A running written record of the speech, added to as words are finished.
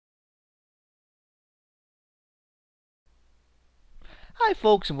Hi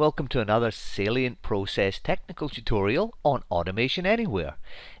folks, and welcome to another Salient Process technical tutorial on Automation Anywhere.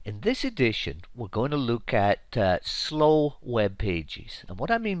 In this edition we're going to look at slow web pages. And what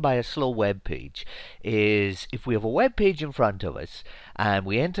I mean by a slow web page is if we have a web page in front of us and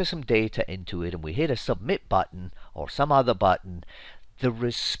we enter some data into it and we hit a submit button or some other button, the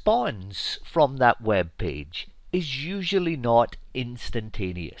response from that web page is usually not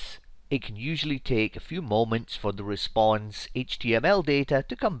instantaneous. It can usually take a few moments for the response HTML data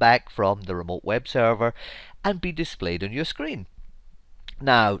to come back from the remote web server and be displayed on your screen.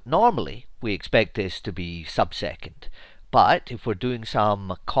 Now, normally we expect this to be sub-second, but if we're doing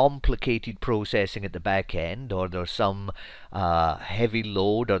some complicated processing at the back end, or there's some heavy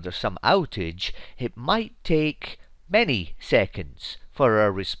load, or there's some outage, it might take many seconds for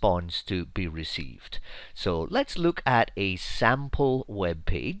a response to be received. So let's look at a sample web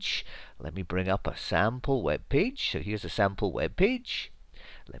page. Let me bring up a sample web page. So here's a sample web page.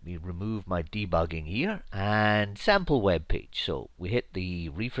 Let me remove my debugging here, and sample web page. So we hit the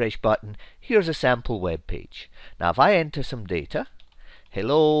refresh button. Here's a sample web page. Now if I enter some data,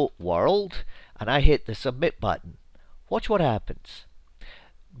 hello world, and I hit the submit button, watch what happens.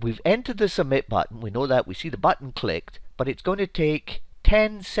 We've entered the submit button. We know that. We see the button clicked, but it's going to take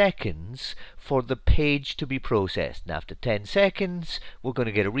 10 seconds for the page to be processed. And after 10 seconds, we're going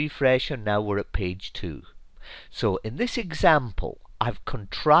to get a refresh, and now we're at page 2. So in this example, I've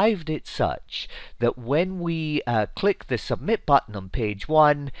contrived it such that when we click the submit button on page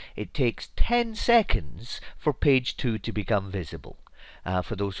 1, it takes 10 seconds for page 2 to become visible.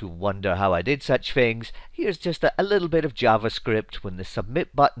 For those who wonder how I did such things, here's just a little bit of JavaScript. When the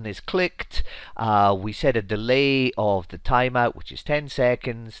submit button is clicked, we set a delay of the timeout, which is 10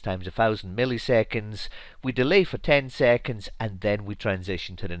 seconds times 1000 milliseconds. We delay for 10 seconds and then we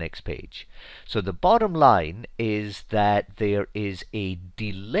transition to the next page. So the bottom line is that there is a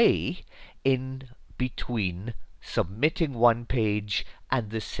delay in between submitting one page and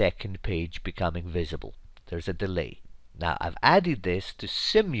the second page becoming visible. There's a delay. Now I've added this to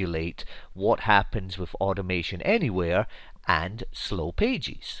simulate what happens with Automation Anywhere and slow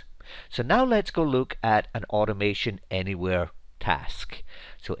pages. So now let's go look at an Automation Anywhere task.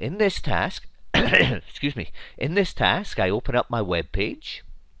 So in this task, excuse me, in this task I open up my web page.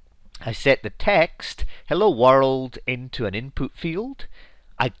 I set the text hello world into an input field.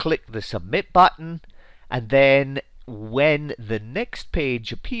 I click the submit button, and then when the next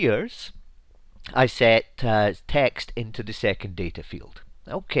page appears, I set text into the second data field.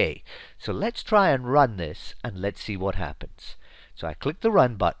 Okay, so let's try and run this and let's see what happens. So I click the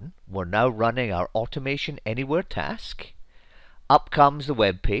run button. We're now running our Automation Anywhere task. Up comes the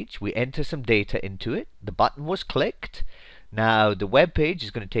web page. We enter some data into it. The button was clicked. Now the web page is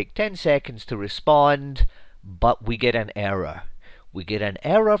going to take 10 seconds to respond, but we get an error. We get an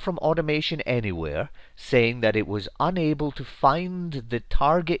error from Automation Anywhere saying that it was unable to find the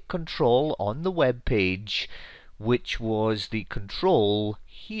target control on the web page, which was the control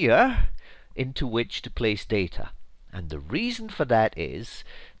here into which to place data. And the reason for that is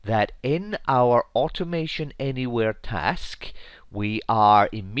that in our Automation Anywhere task, we are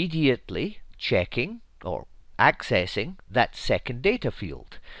immediately checking or accessing that second data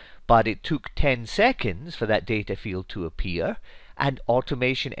field. But it took 10 seconds for that data field to appear, and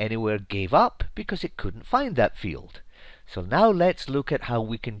Automation Anywhere gave up because it couldn't find that field. So now let's look at how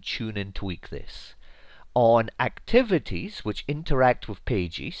we can tune and tweak this. On activities which interact with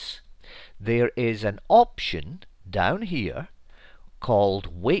pages, there is an option down here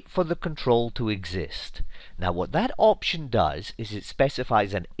called wait for the control to exist. Now what that option does is it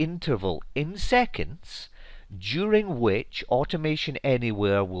specifies an interval in seconds during which Automation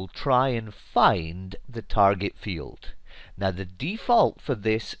Anywhere will try and find the target field. Now the default for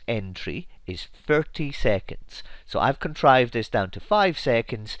this entry is 30 seconds. So I've contrived this down to 5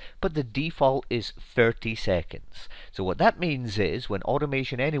 seconds, but the default is 30 seconds. So what that means is when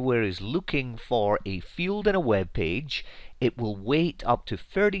Automation Anywhere is looking for a field in a web page, it will wait up to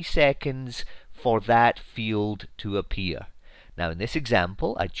 30 seconds for that field to appear. Now in this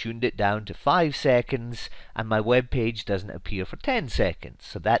example, I tuned it down to 5 seconds and my web page doesn't appear for 10 seconds.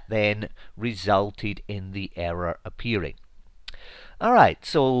 So that then resulted in the error appearing. Alright,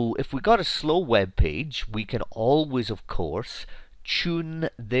 so if we got a slow web page, we can always, of course, tune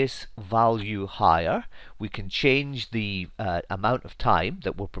this value higher. We can change the amount of time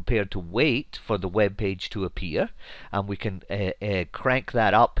that we're prepared to wait for the web page to appear, and we can crank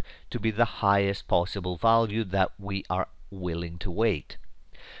that up to be the highest possible value that we are willing to wait.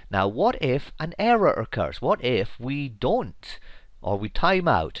 Now what if an error occurs? What if we don't or we time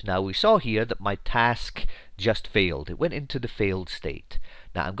out. Now we saw here that my task just failed. It went into the failed state.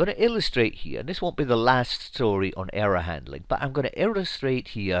 Now I'm going to illustrate here, and this won't be the last story on error handling, but I'm going to illustrate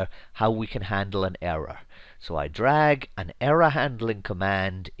here how we can handle an error. So I drag an error handling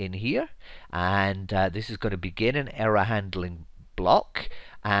command in here, and this is going to begin an error handling block,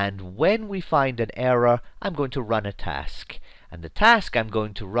 and when we find an error, I'm going to run a task. And the task I'm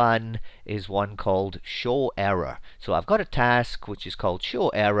going to run is one called show error. So I've got a task which is called show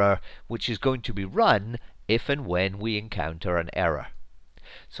error, which is going to be run if and when we encounter an error.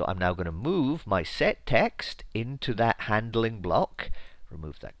 So I'm now going to move my set text into that handling block.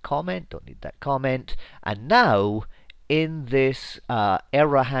 Remove that comment, don't need that comment. And now in this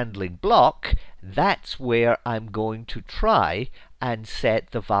error handling block, that's where I'm going to try and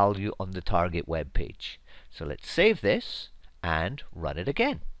set the value on the target web page. So let's save this and run it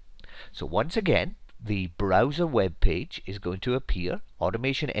again. So once again, the browser web page is going to appear.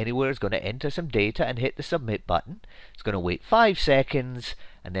 Automation Anywhere is going to enter some data and hit the submit button. It's going to wait 5 seconds,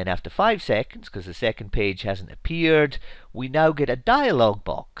 and then after 5 seconds, because the second page hasn't appeared, we now get a dialog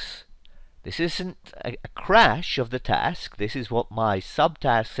box. This isn't a crash of the task. This is what my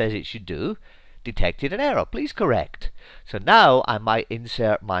subtask says it should do. Detected an error, please correct. So now I might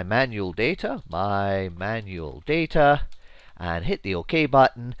insert my manual data, and hit the OK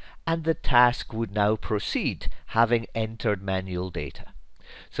button, and the task would now proceed, having entered manual data.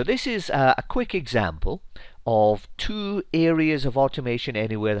 So this is a quick example of 2 areas of Automation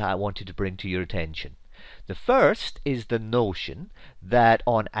Anywhere that I wanted to bring to your attention. The first is the notion that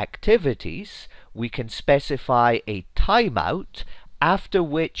on activities we can specify a timeout, after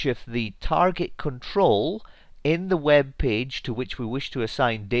which if the target control in the web page to which we wish to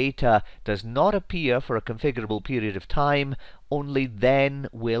assign data does not appear for a configurable period of time, only then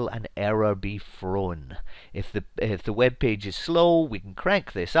will an error be thrown. If the web page is slow, we can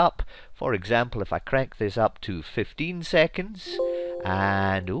crank this up. For example, if I crank this up to 15 seconds,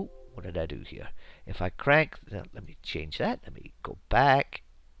 and what did I do here? If I crank, let me change that. Let me go back,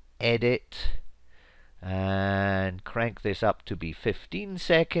 edit, and crank this up to be 15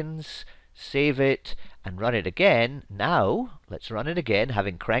 seconds. Save it and run it again. Now let's run it again.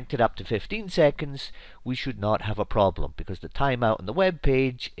 Having cranked it up to 15 seconds, we should not have a problem because the timeout on the web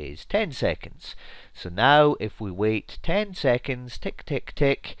page is 10 seconds. So now if we wait 10 seconds, tick tick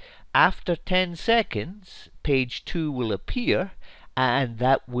tick, after 10 seconds page 2 will appear, and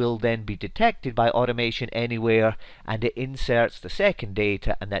that will then be detected by Automation Anywhere, and it inserts the second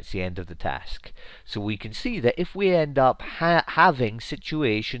data, and that's the end of the task. So we can see that if we end up having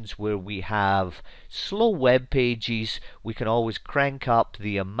situations where we have slow web pages, we can always crank up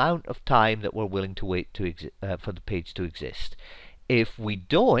the amount of time that we're willing to wait for the page to exist. If we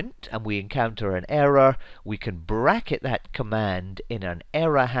don't, and we encounter an error, we can bracket that command in an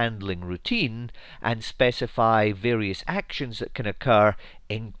error handling routine and specify various actions that can occur,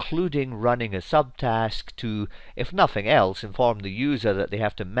 including running a subtask to, if nothing else, inform the user that they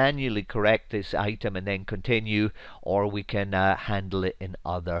have to manually correct this item and then continue, or we can handle it in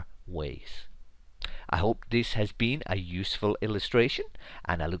other ways. I hope this has been a useful illustration,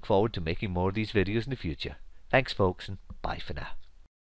 and I look forward to making more of these videos in the future. Thanks folks, and bye for now.